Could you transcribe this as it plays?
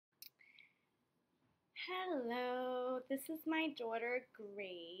Hello, this is my daughter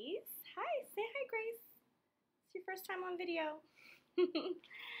Grace. Hi, say hi, Grace. It's your first time on video.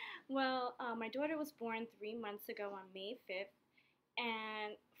 My daughter was born 3 months ago on May 5th,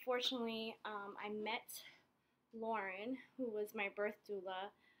 and fortunately, I met Lauren, who was my birth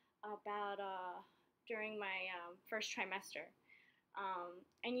doula, about during my first trimester.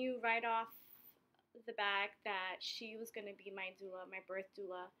 I knew right off the back that she was going to be my doula, my birth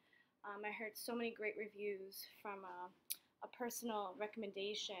doula. I heard so many great reviews from a personal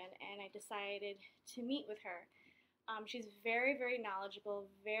recommendation, and I decided to meet with her. She's very, very knowledgeable,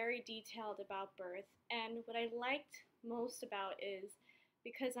 very detailed about birth, and what I liked most about is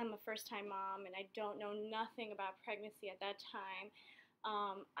because I'm a first-time mom and I don't know nothing about pregnancy at that time,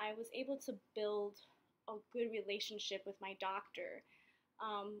 I was able to build a good relationship with my doctor.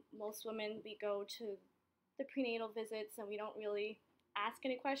 Most women, we go to the prenatal visits and we don't really ask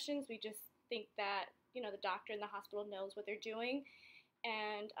any questions. We just think that, the doctor in the hospital knows what they're doing.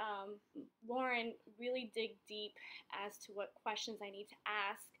 And Lauren really dig deep as to what questions I need to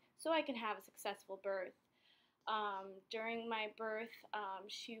ask so I can have a successful birth. During my birth,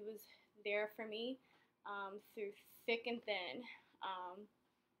 she was there for me through thick and thin.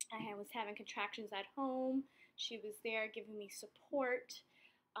 I was having contractions at home. She was there giving me support,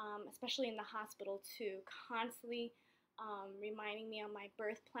 especially in the hospital too, constantly reminding me on my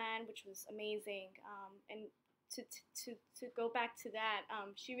birth plan, which was amazing. And to go back to that,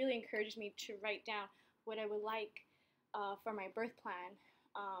 she really encouraged me to write down what I would like for my birth plan,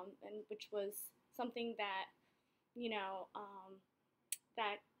 and which was something that,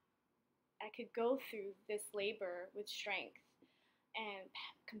 that I could go through this labor with strength and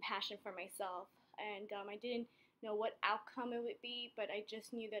compassion for myself. And I didn't know what outcome it would be, but I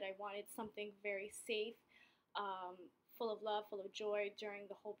just knew that I wanted something very safe, full of love, full of joy during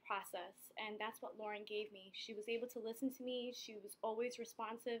the whole process. And that's what Lauren gave me. She was able to listen to me. She was always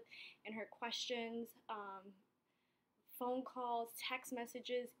responsive in her questions, phone calls, text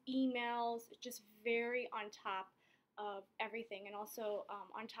messages, emails, just very on top of everything, and also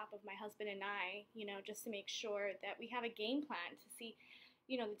on top of my husband and I, just to make sure that we have a game plan to see,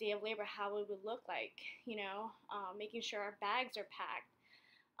 the day of labor, how it would look like, making sure our bags are packed,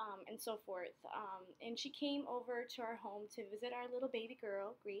 and so forth. And she came over to our home to visit our little baby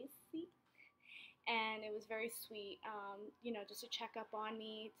girl, Gracie, and it was very sweet, just to check up on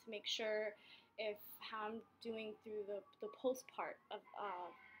me, to make sure if how I'm doing through the post part of,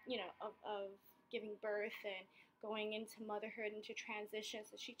 of giving birth and going into motherhood, into transition.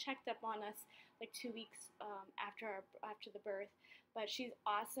 So she checked up on us like 2 weeks after the birth. But she's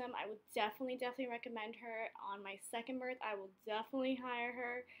awesome. I would definitely recommend her on my second birth. I will definitely hire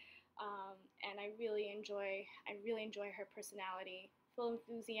her. And I really enjoy her personality, full of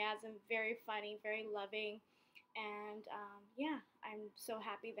enthusiasm, very funny, very loving. And yeah, I'm so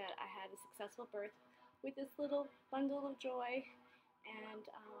happy that I had a successful birth with this little bundle of joy. And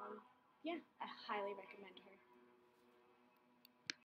yeah, I highly recommend her.